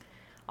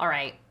All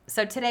right,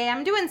 so today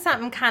I'm doing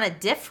something kind of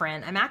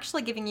different. I'm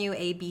actually giving you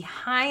a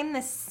behind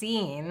the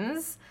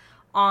scenes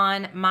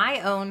on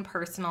my own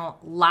personal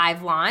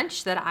live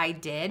launch that I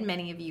did.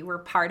 Many of you were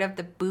part of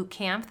the boot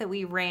camp that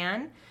we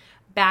ran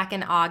back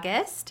in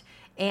August.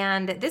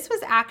 And this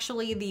was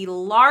actually the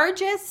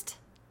largest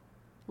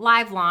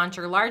live launch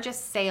or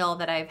largest sale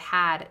that I've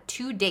had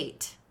to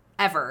date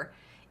ever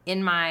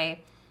in my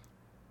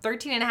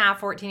 13 and a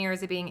half, 14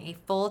 years of being a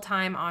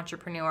full-time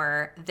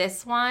entrepreneur.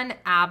 This one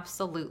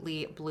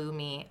absolutely blew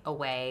me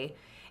away,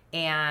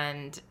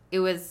 and it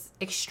was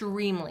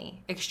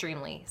extremely,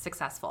 extremely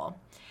successful.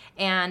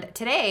 And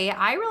today,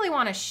 I really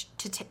want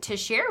to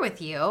share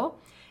with you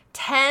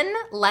 10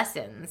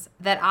 lessons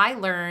that I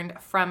learned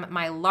from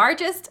my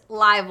largest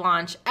live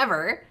launch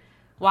ever.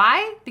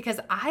 Why? Because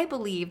I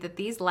believe that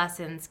these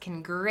lessons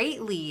can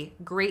greatly,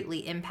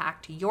 greatly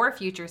impact your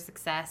future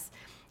success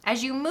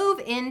as you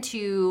move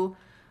into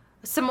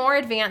some more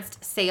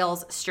advanced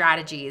sales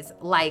strategies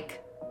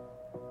like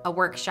a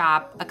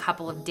workshop, a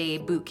couple of day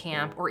boot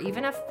camp, or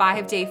even a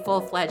 5-day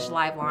full-fledged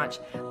live launch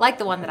like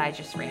the one that I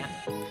just ran.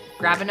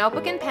 Grab a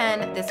notebook and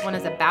pen. This one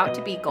is about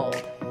to be gold.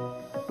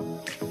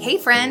 Hey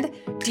friend,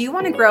 do you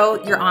want to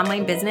grow your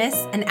online business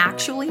and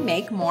actually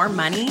make more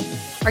money?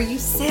 Are you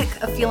sick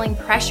of feeling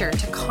pressure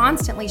to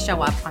constantly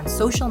show up on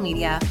social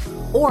media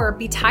or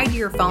be tied to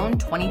your phone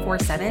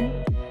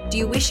 24/7? Do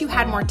you wish you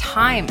had more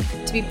time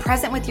to be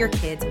present with your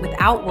kids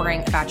without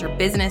worrying about your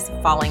business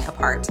falling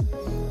apart?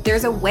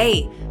 There's a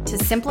way to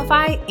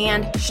simplify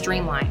and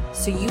streamline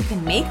so you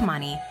can make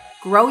money,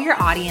 grow your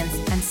audience,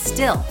 and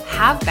still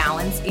have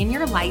balance in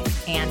your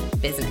life and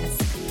business.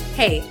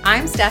 Hey,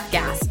 I'm Steph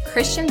Gass,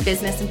 Christian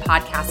business and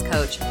podcast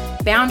coach,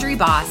 boundary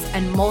boss,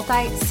 and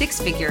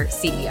multi-six-figure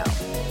CEO.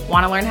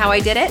 Want to learn how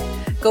I did it?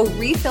 Go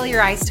refill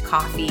your iced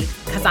coffee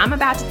because I'm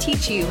about to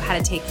teach you how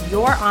to take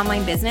your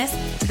online business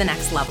to the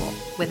next level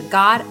with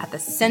God at the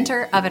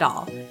center of it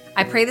all.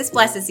 I pray this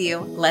blesses you.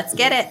 Let's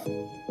get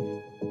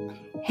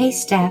it. Hey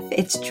Steph,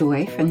 it's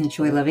Joy from the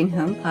Joy Loving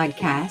Home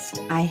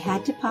podcast. I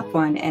had to pop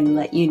on and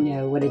let you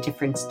know what a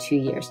difference 2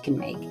 years can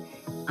make.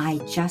 I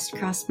just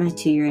crossed my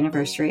 2-year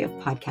anniversary of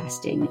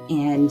podcasting,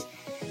 and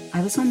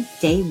I was on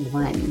day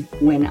 1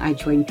 when I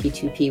joined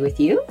P2P with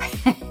you.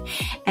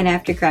 And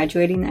after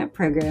graduating that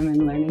program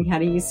and learning how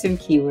to use some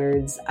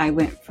keywords, I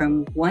went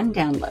from 1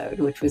 download,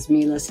 which was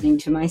me listening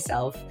to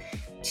myself,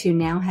 to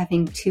now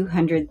having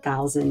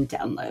 200,000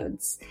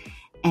 downloads.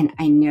 And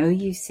I know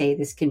you say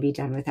this can be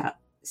done without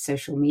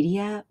social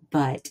media,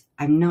 but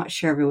I'm not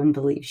sure everyone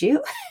believes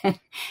you.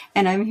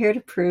 And I'm here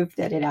to prove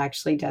that it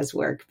actually does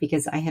work,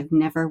 because I have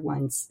never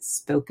once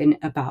spoken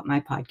about my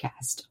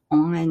podcast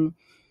on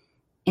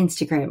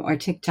Instagram or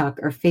TikTok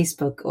or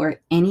Facebook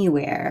or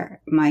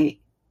anywhere. My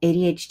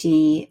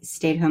ADHD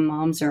stay-at-home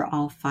moms are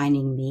all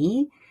finding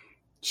me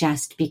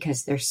just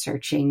because they're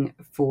searching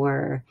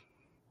for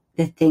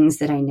the things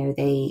that I know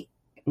they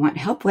want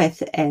help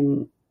with.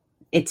 And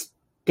it's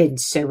been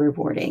so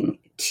rewarding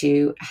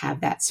to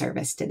have that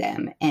service to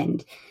them.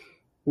 And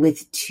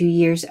with 2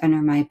 years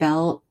under my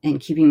belt and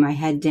keeping my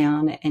head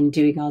down and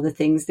doing all the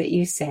things that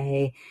you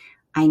say,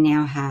 I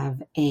now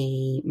have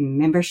a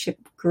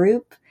membership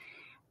group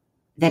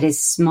that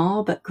is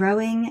small but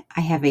growing.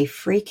 I have a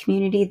free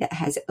community that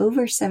has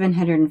over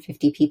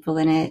 750 people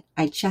in it.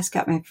 I just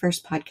got my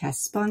first podcast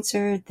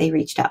sponsor. They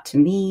reached out to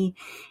me,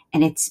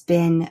 and it's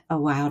been a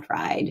wild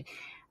ride.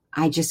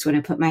 I just want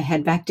to put my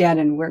head back down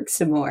and work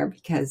some more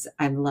because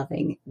I'm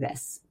loving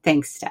this.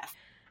 Thanks, Steph.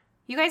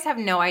 You guys have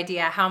no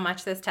idea how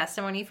much this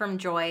testimony from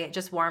Joy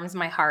just warms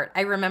my heart.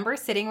 I remember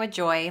sitting with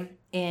Joy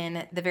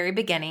in the very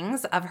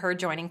beginnings of her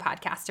joining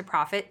Podcast to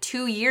Profit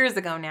 2 years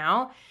ago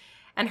now,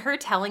 and her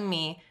telling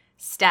me,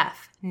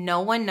 Steph, no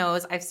one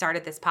knows I've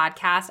started this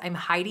podcast. I'm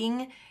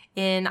hiding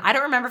in, I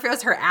don't remember if it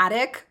was her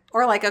attic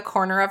or like a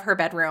corner of her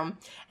bedroom.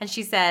 And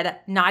she said,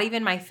 not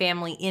even my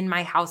family in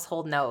my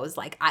household knows.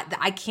 Like,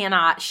 I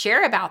cannot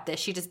share about this.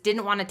 She just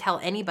didn't want to tell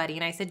anybody.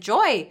 And I said,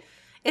 Joy,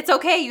 it's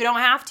okay. You don't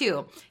have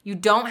to. You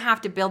don't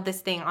have to build this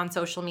thing on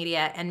social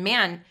media. And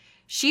man,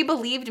 she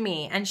believed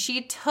me, and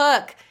she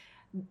took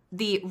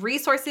the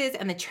resources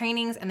and the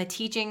trainings and the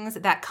teachings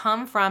that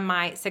come from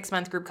my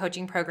 6-month group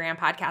coaching program,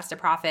 Podcast to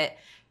Profit,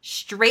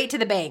 straight to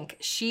the bank.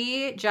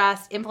 She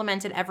just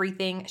implemented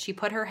everything. She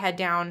put her head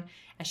down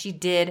and she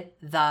did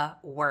the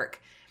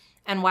work.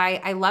 And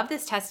why I love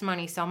this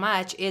testimony so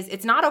much is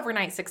it's not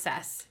overnight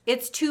success.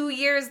 It's 2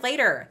 years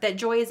later that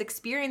Joy is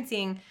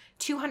experiencing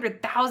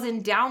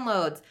 200,000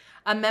 downloads,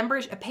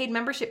 a paid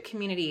membership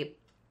community,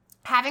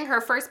 having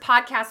her first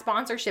podcast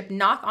sponsorship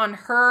knock on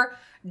her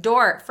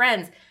door.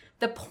 Friends,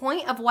 the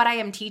point of what I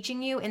am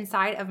teaching you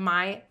inside of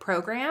my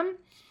program,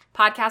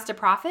 Podcast to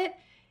Profit,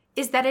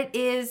 is that it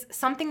is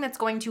something that's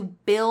going to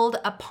build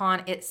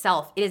upon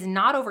itself. It is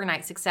not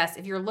overnight success.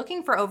 If you're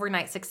looking for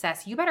overnight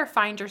success, you better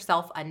find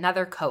yourself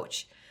another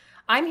coach.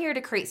 I'm here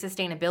to create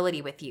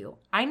sustainability with you.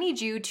 I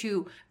need you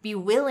to be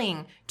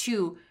willing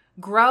to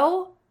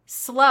grow,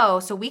 slow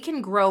so we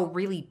can grow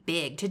really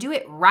big, to do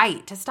it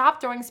right, to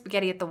stop throwing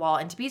spaghetti at the wall,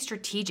 and to be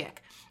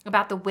strategic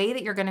about the way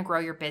that you're going to grow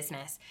your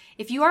business.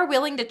 If you are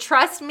willing to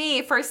trust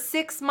me for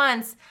 6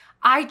 months,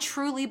 I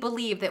truly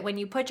believe that when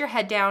you put your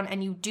head down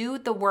and you do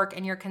the work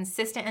and you're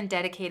consistent and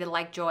dedicated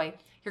like Joy,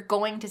 you're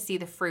going to see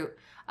the fruit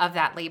of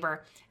that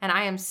labor. And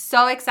I am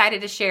so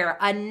excited to share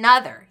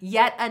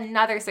yet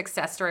another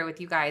success story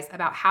with you guys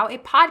about how a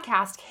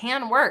podcast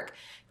can work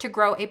to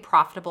grow a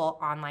profitable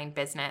online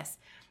business.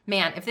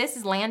 Man, if this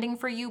is landing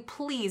for you,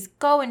 please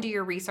go and do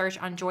your research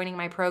on joining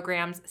my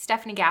programs,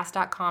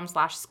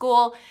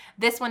 stefaniegass.com/school.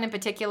 This one in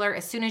particular,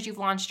 as soon as you've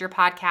launched your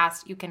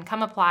podcast, you can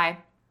come apply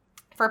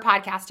for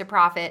Podcast to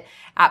Profit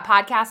at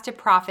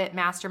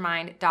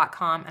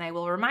podcasttoprofitmastermind.com. And I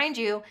will remind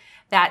you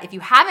that if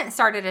you haven't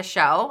started a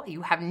show,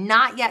 you have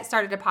not yet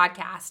started a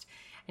podcast,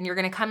 and you're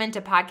going to come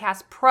into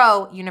Podcast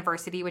Pro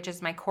University, which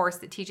is my course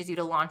that teaches you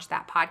to launch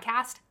that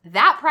podcast,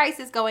 that price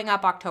is going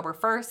up October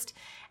 1st.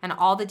 And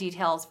all the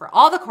details for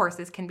all the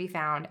courses can be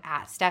found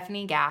at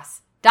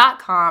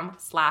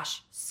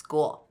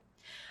stefaniegass.com/school.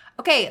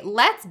 Okay,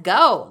 let's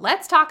go.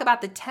 Let's talk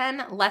about the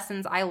 10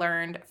 lessons I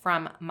learned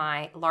from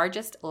my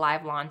largest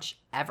live launch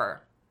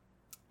ever.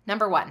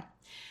 Number 1,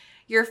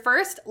 your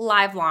first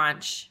live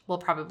launch will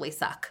probably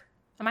suck.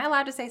 Am I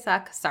allowed to say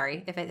suck?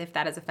 Sorry if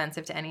that is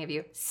offensive to any of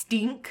you.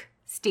 Stink.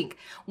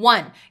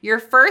 1, your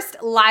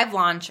first live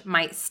launch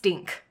might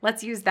stink.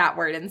 Let's use that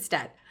word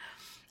instead.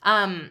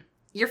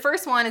 Your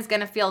first one is going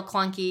to feel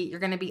clunky.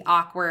 You're going to be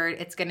awkward.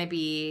 It's going to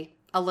be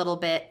a little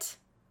bit,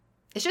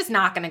 it's just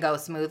not going to go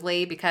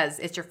smoothly because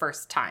it's your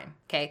first time.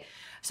 Okay.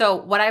 So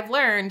what I've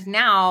learned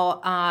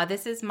now,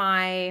 this is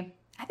my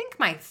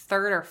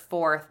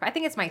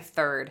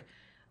third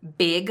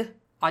big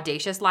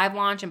audacious live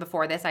launch. And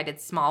before this, I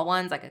did small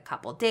ones, like a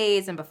couple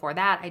days. And before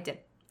that, I did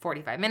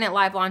 45-minute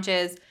live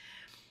launches.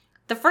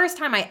 The first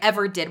time I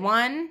ever did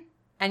one,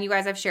 and you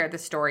guys, I've shared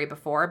this story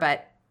before,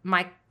 but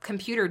my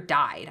computer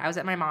died. I was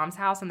at my mom's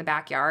house in the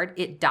backyard.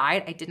 It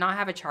died. I did not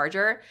have a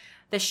charger.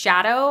 The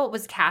shadow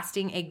was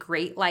casting a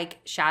great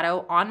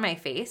shadow on my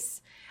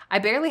face. I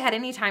barely had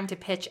any time to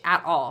pitch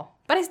at all,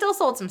 but I still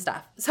sold some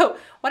stuff. So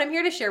what I'm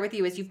here to share with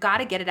you is you've got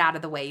to get it out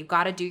of the way. You've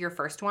got to do your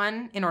first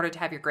one in order to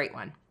have your great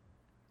one.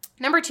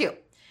 Number 2,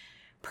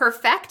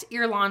 perfect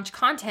your launch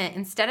content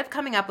instead of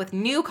coming up with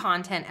new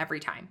content every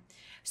time.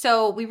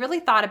 So we really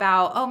thought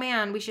about, oh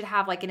man, we should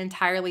have an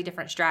entirely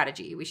different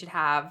strategy. We should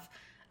have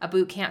a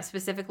boot camp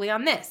specifically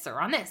on this or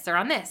on this or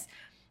on this.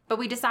 But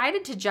we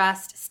decided to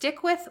just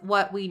stick with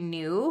what we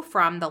knew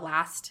from the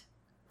last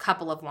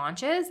couple of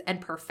launches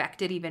and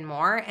perfect it even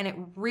more. And it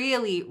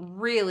really,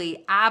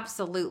 really,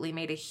 absolutely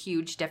made a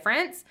huge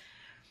difference.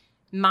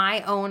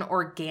 My own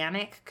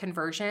organic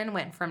conversion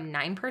went from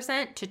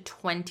 9% to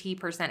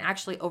 20%,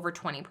 actually over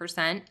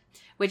 20%,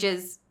 which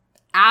is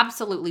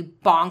absolutely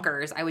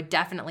bonkers. I would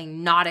definitely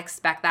not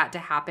expect that to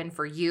happen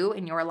for you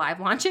in your live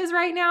launches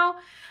right now.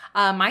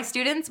 My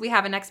students, we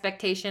have an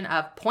expectation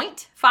of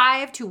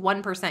 0.5 to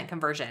 1%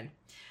 conversion.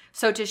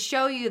 So to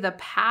show you the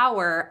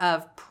power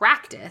of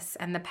practice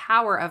and the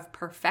power of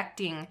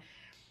perfecting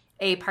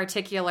a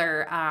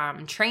particular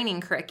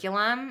training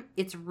curriculum,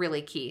 it's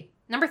really key.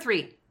 Number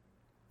 3,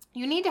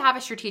 you need to have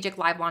a strategic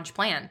live launch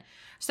plan.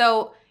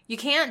 So you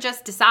can't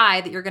just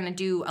decide that you're going to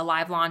do a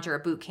live launch or a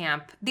boot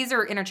camp. These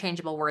are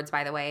interchangeable words,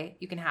 by the way.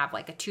 You can have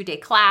a 2-day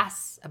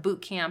class, a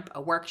boot camp,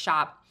 a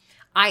workshop.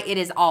 It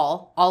is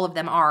all of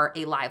them are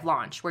a live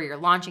launch where you're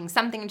launching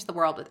something into the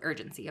world with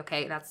urgency.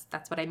 Okay.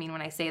 That's what I mean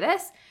when I say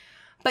this,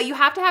 but you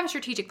have to have a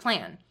strategic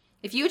plan.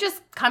 If you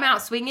just come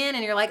out swinging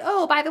and you're like,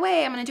 oh, by the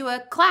way, I'm going to do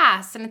a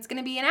class and it's going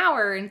to be an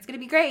hour and it's going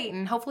to be great.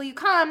 And hopefully you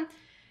come,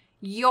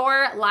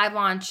 your live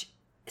launch,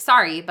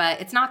 sorry,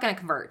 but it's not going to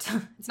convert.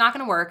 It's not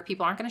going to work.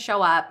 People aren't going to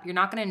show up. You're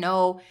not going to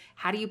know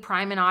how do you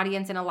prime an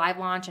audience in a live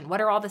launch and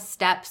what are all the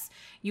steps.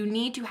 You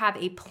need to have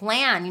a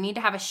plan. You need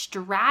to have a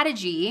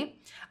strategy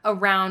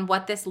around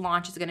what this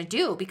launch is going to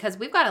do because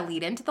we've got to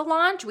lead into the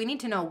launch. We need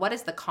to know what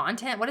is the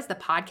content, what is the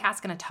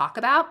podcast going to talk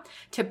about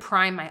to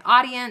prime my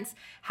audience?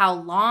 How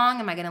long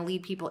am I going to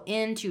lead people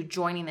into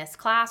joining this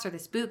class or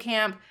this boot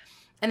camp?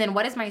 And then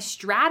what is my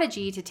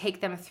strategy to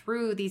take them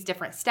through these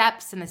different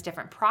steps and this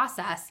different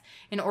process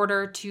in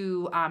order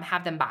to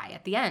have them buy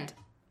at the end?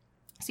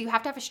 So you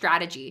have to have a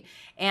strategy.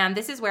 And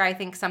this is where I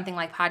think something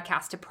like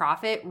Podcast to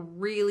Profit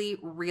really,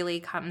 really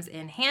comes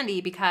in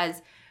handy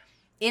because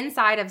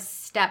inside of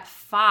step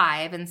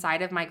 5,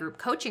 inside of my group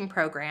coaching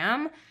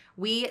program,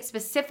 we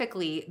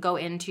specifically go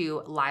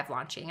into live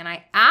launching. And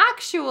I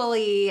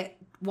actually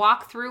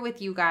walk through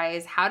with you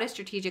guys how to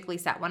strategically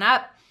set one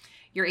up.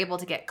 You're able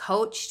to get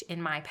coached in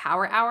my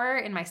power hour,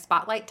 in my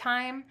spotlight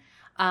time,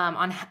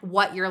 on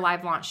what your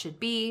live launch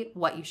should be,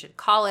 what you should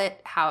call it,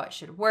 how it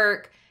should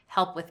work,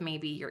 help with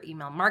maybe your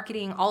email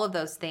marketing, all of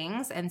those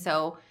things. And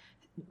so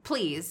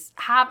please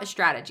have a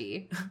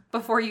strategy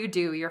before you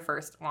do your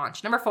first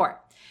launch. Number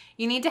 4,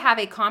 you need to have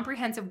a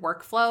comprehensive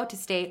workflow to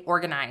stay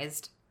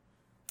organized.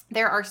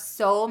 There are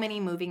so many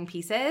moving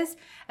pieces,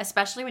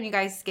 especially when you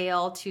guys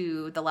scale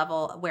to the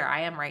level where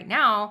I am right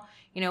now.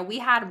 We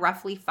had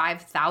roughly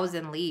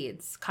 5,000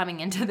 leads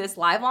coming into this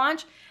live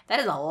launch. That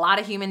is a lot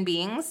of human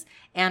beings.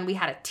 And we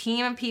had a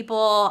team of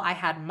people. I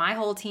had my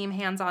whole team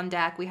hands on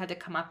deck. We had to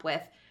come up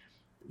with,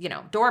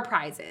 door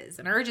prizes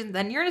and urgent.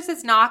 Then yours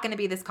is not going to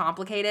be this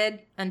complicated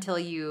until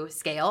you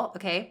scale.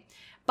 Okay.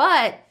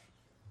 But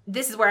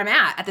this is where I'm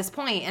at this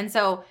point. And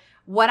so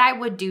what I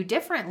would do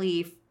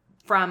differently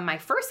from my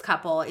first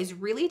couple is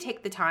really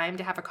take the time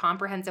to have a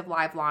comprehensive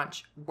live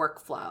launch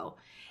workflow.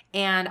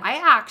 And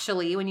I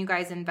actually, when you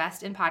guys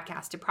invest in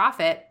Podcast to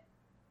Profit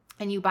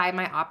and you buy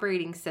my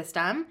operating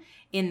system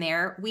in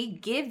there, we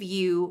give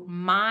you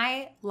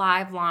my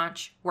live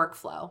launch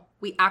workflow.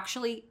 We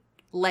actually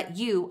let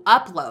you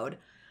upload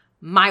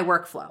my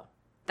workflow.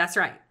 That's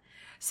right.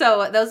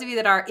 So those of you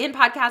that are in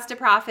Podcast to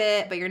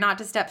Profit, but you're not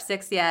to step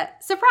 6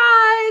 yet,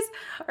 surprise!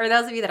 Or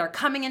those of you that are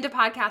coming into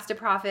Podcast to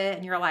Profit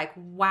and you're like,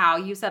 wow,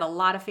 you said a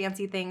lot of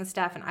fancy things,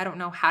 Steph, and I don't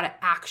know how to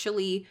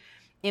actually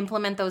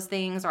implement those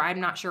things, or I'm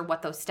not sure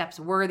what those steps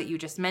were that you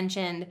just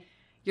mentioned.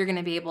 You're going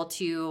to be able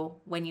to,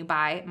 when you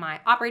buy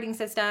my operating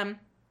system,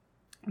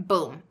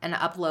 boom, and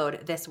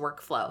upload this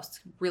workflow.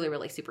 It's really,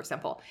 really super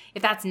simple.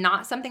 If that's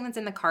not something that's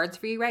in the cards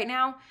for you right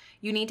now,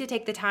 you need to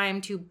take the time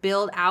to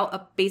build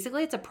out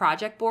basically it's a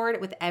project board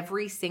with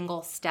every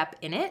single step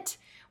in it,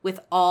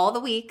 with all the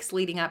weeks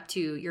leading up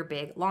to your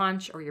big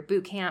launch or your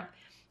boot camp,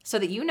 so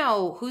that you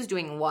know who's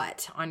doing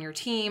what on your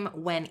team,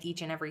 when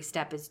each and every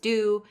step is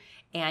due,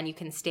 and you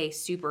can stay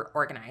super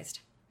organized.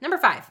 Number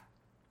 5,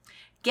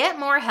 get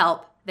more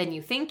help than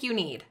you think you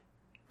need.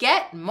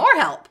 Get more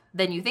help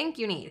than you think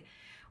you need.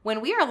 When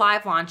we are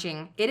live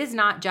launching, it is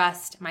not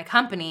just my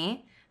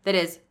company that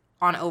is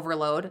on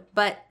overload,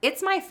 but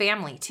it's my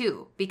family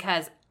too,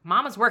 because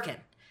mama's working.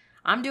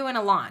 I'm doing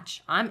a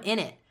launch. I'm in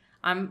it.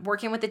 I'm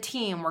working with the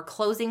team. We're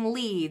closing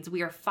leads.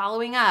 We are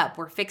following up.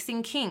 We're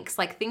fixing kinks.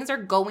 Like, things are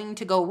going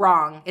to go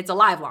wrong. It's a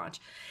live launch.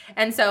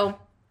 And so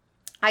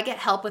I get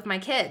help with my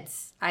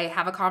kids. I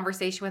have a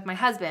conversation with my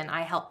husband.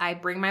 I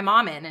bring my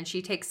mom in and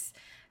she takes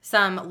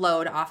some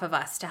load off of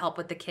us to help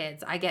with the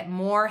kids. I get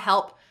more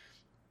help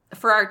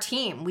for our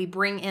team. We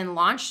bring in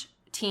launch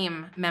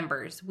team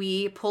members.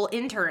 We pull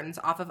interns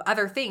off of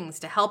other things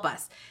to help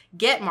us.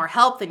 Get more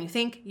help than you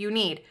think you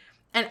need.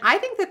 And I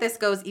think that this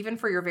goes even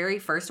for your very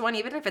first one,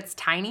 even if it's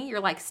tiny. You're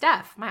like,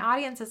 Steph, my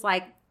audience is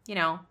like,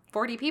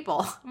 40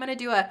 people. I'm going to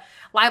do a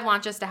live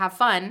launch just to have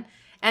fun.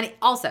 And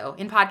also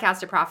in Podcast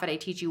to Profit, I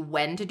teach you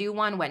when to do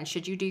one. When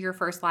should you do your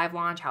first live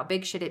launch? How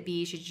big should it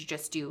be? Should you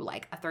just do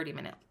like a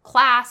 30-minute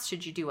class?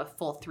 Should you do a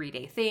full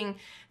 3-day thing?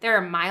 There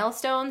are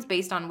milestones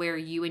based on where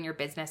you and your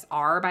business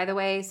are, by the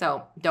way.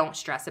 So don't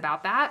stress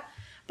about that.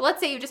 But let's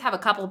say you just have a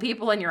couple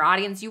people in your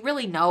audience. You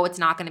really know it's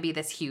not going to be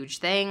this huge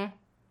thing.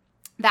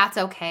 That's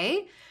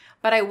okay.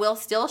 But I will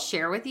still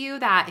share with you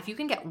that if you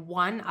can get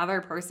one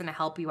other person to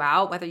help you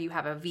out, whether you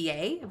have a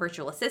VA, a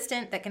virtual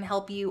assistant that can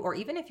help you, or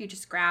even if you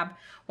just grab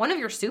one of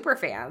your super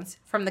fans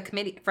from the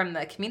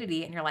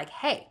community and you're like,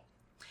 hey,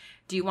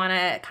 do you want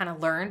to kind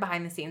of learn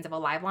behind the scenes of a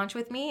live launch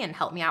with me and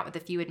help me out with a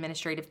few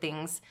administrative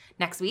things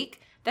next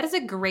week? That is a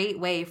great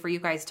way for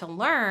you guys to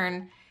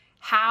learn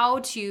how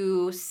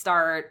to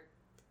start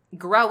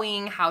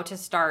growing, how to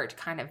start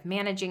kind of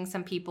managing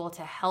some people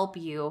to help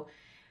you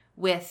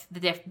with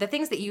the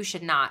things that you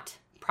should not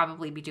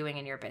probably be doing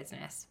in your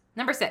business.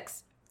 Number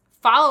 6,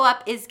 follow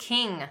up is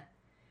king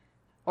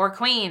or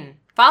queen.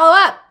 Follow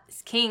up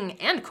is king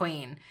and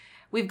queen.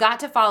 We've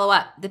got to follow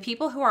up. The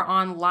people who are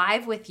on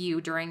live with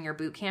you during your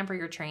boot camp or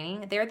your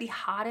training, they're the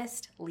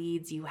hottest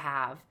leads you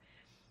have.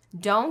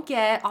 Don't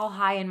get all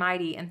high and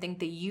mighty and think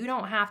that you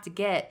don't have to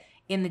get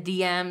in the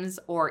DMs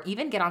or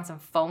even get on some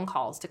phone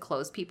calls to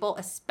close people,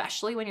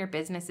 especially when your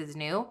business is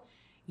new.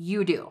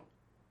 You do.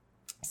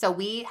 So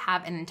we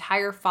have an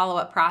entire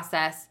follow-up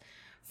process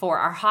for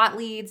our hot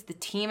leads. The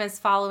team is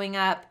following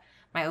up.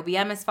 My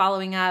OBM is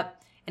following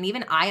up. And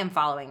even I am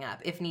following up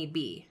if need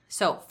be.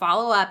 So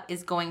follow-up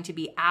is going to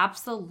be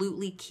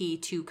absolutely key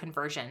to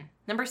conversion.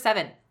 Number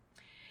 7,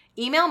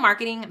 email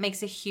marketing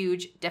makes a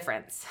huge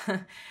difference.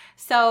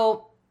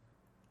 So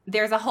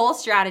there's a whole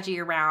strategy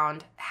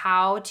around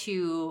how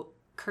to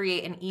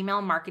create an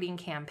email marketing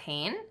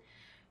campaign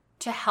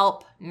to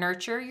help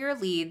nurture your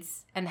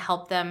leads and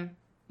help them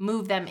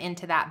move them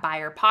into that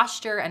buyer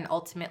posture and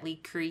ultimately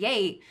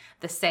create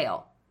the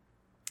sale.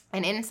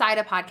 And inside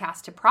a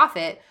Podcast to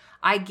Profit,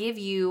 I give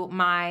you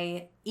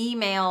my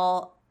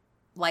email,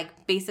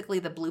 like basically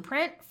the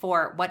blueprint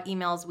for what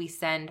emails we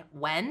send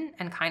when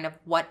and kind of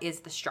what is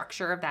the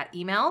structure of that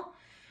email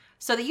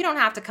so that you don't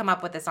have to come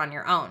up with this on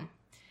your own.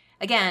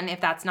 Again, if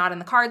that's not in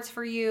the cards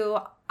for you,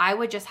 I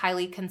would just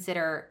highly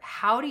consider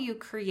how do you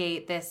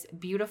create this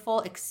beautiful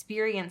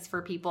experience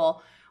for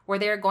people where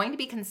they're going to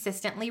be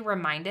consistently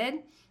reminded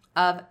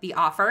of the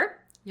offer.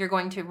 You're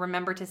going to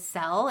remember to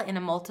sell in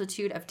a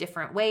multitude of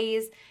different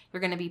ways.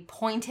 You're going to be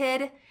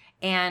pointed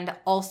and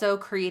also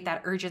create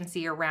that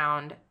urgency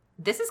around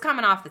this is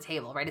coming off the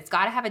table, right? It's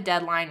got to have a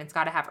deadline. It's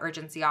got to have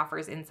urgency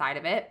offers inside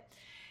of it.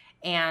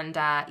 And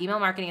email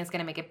marketing is going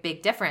to make a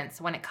big difference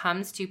when it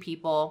comes to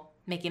people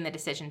making the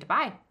decision to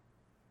buy.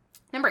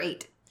 Number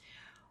 8,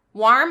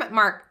 warm.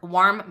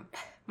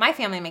 My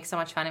family makes so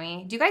much fun of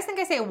me. Do you guys think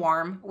I say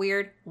warm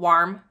weird?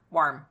 Warm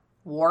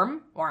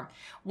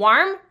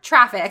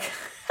traffic.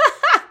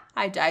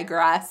 I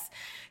digress.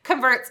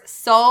 Converts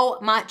so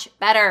much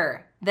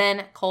better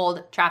than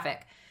cold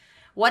traffic.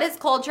 What is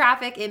cold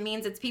traffic? It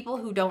means it's people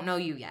who don't know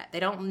you yet. They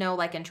don't know,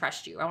 like, and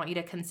trust you. I want you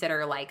to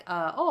consider, like,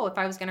 if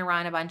I was going to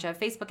run a bunch of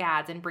Facebook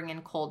ads and bring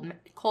in cold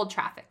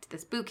traffic to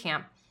this boot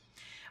camp,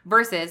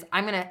 versus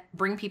I'm going to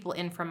bring people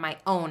in from my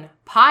own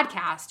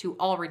podcast who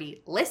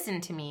already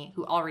listen to me,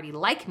 who already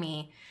like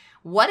me.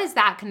 What is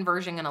that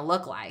conversion going to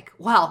look like?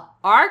 Well,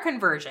 our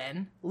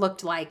conversion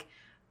looked like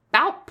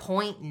about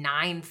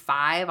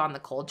 0.95 on the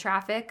cold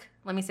traffic.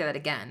 Let me say that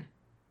again.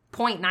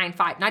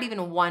 0.95, not even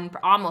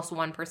almost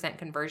 1%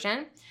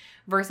 conversion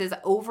versus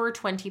over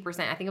 20%.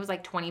 I think it was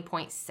like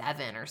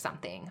 20.7 or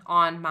something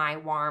on my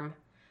warm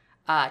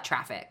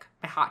traffic,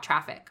 my hot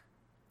traffic.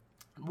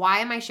 Why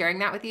am I sharing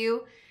that with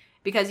you?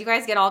 Because you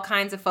guys get all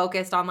kinds of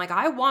focused on, like,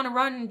 I want to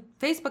run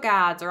Facebook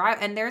ads,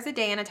 and there's a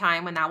day and a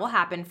time when that will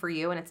happen for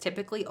you, and it's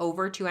typically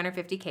over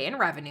 $250K in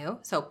revenue.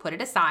 So put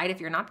it aside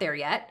if you're not there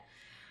yet.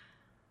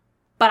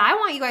 But I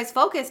want you guys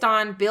focused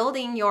on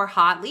building your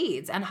hot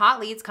leads, and hot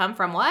leads come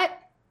from what?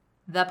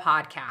 The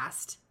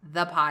podcast,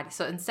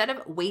 So instead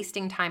of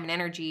wasting time and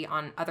energy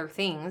on other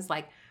things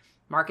like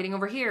marketing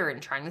over here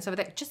and trying this over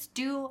there, just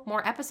do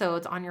more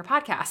episodes on your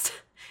podcast.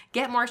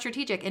 Get more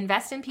strategic,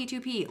 invest in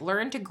P2P,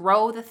 learn to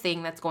grow the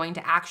thing that's going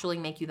to actually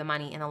make you the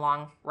money in the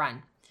long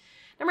run.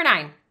 Number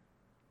 9,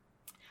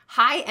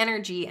 high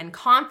energy and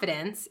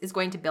confidence is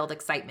going to build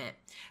excitement.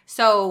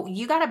 So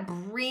you got to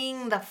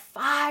bring the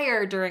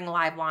fire during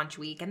live launch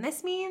week. And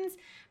this means,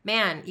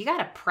 man, you got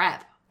to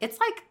prep. It's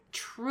like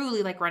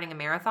truly like running a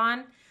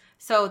marathon.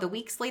 So the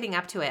weeks leading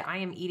up to it, I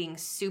am eating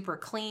super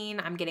clean.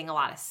 I'm getting a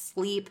lot of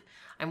sleep.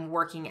 I'm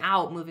working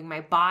out, moving my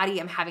body.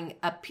 I'm having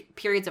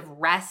periods of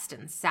rest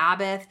and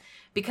Sabbath,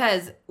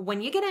 because when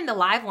you get into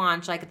live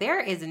launch, like, there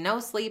is no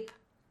sleep.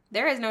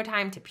 There is no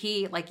time to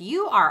pee. Like,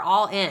 you are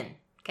all in.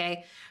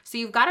 Okay. So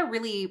you've got to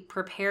really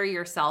prepare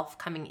yourself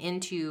coming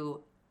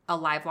into a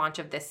live launch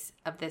of this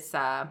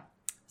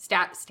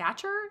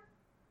stature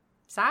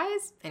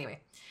size.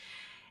 Anyway.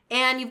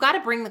 And you've got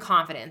to bring the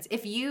confidence.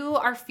 If you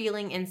are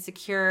feeling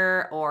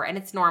insecure and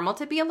it's normal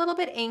to be a little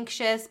bit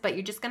anxious, but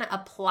you're just going to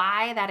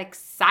apply that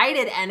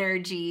excited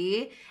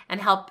energy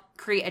and help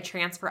create a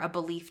transfer of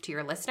belief to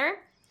your listener.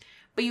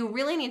 But you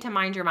really need to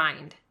mind your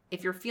mind.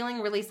 If you're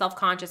feeling really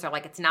self-conscious or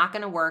like it's not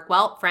going to work,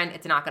 well, friend,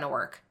 it's not going to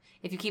work.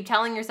 If you keep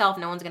telling yourself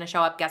no one's going to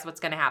show up, guess what's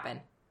going to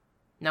happen?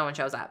 No one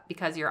shows up,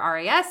 because your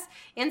RAS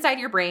inside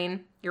your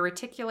brain, your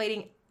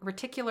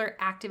reticular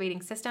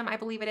activating system, I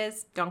believe it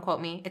is. Don't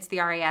quote me. It's the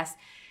RAS.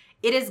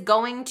 It is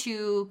going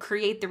to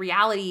create the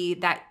reality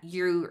that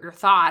your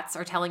thoughts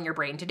are telling your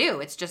brain to do.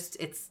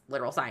 It's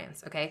literal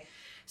science, okay?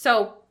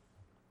 So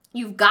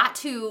you've got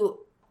to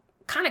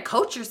kind of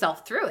coach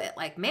yourself through it.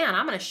 Like, man,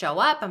 I'm going to show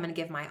up. I'm going to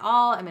give my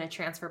all. I'm going to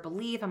transfer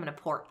belief. I'm going to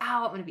pour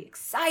out. I'm going to be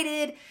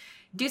excited.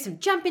 Do some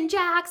jumping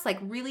jacks. Like,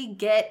 really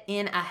get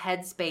in a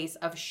headspace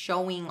of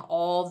showing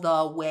all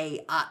the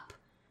way up.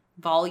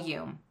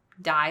 Volume,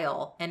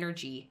 dial,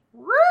 energy,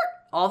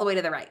 all the way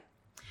to the right.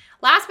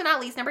 Last but not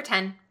least, number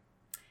 10.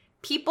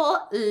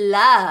 People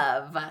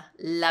love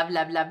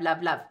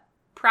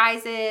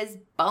prizes,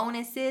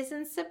 bonuses,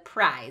 and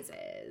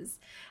surprises.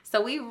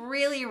 So we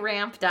really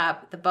ramped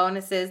up the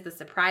bonuses, the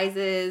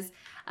surprises,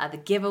 the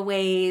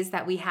giveaways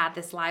that we had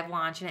this live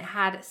launch, and it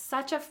had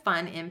such a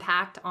fun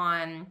impact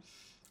on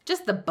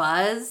just the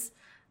buzz,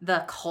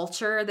 the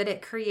culture that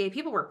it created.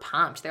 People were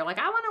pumped. They're like,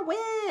 I want to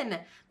win.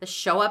 The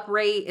show up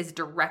rate is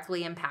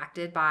directly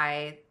impacted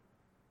by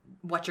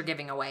what you're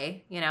giving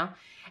away, you know?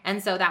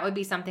 And so that would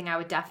be something I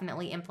would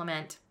definitely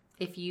implement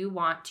if you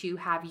want to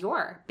have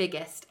your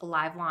biggest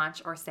live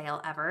launch or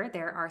sale ever.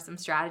 There are some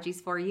strategies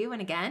for you.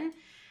 And again,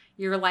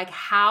 you're like,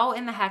 how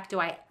in the heck do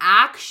I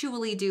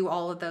actually do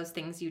all of those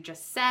things you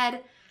just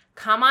said?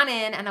 Come on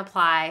in and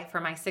apply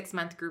for my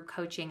 6-month group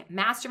coaching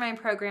mastermind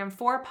program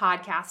for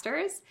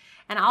podcasters,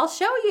 and I'll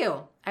show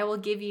you. I will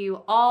give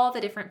you all the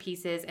different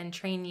pieces and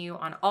train you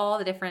on all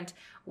the different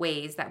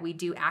ways that we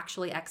do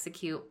actually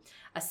execute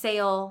a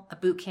sale, a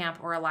boot camp,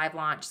 or a live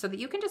launch, so that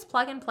you can just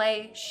plug and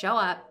play, show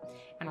up,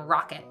 and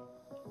rock it.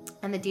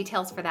 And the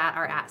details for that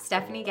are at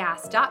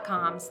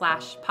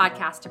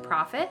stefaniegass.com/podcast to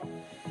profit.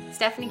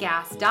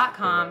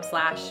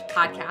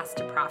 stefaniegass.com/podcast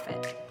to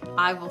profit.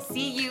 I will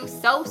see you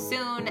so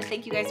soon.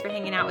 Thank you guys for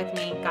hanging out with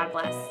me. God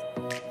bless.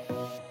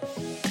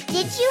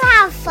 Did you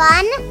have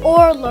fun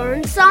or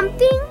learn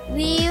something?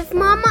 Leave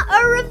Mama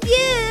a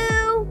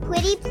review.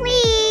 Pretty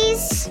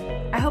please.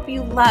 I hope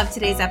you loved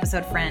today's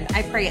episode, friend.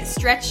 I pray it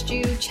stretched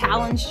you,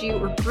 challenged you,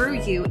 or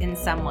grew you in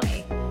some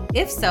way.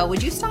 If so,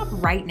 would you stop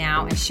right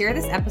now and share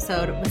this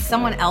episode with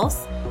someone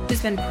else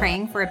who's been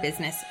praying for a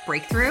business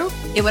breakthrough?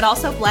 It would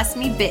also bless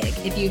me big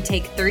if you'd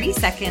take 30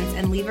 seconds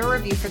and leave a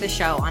review for the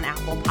show on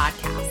Apple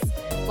Podcasts.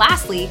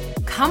 Lastly,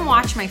 come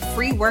watch my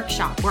free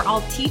workshop where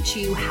I'll teach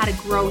you how to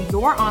grow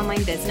your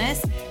online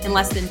business in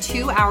less than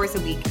 2 hours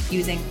a week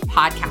using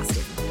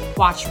podcasting.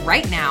 Watch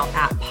right now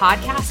at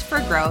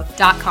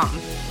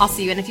podcastforgrowth.com. I'll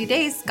see you in a few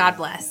days. God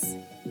bless.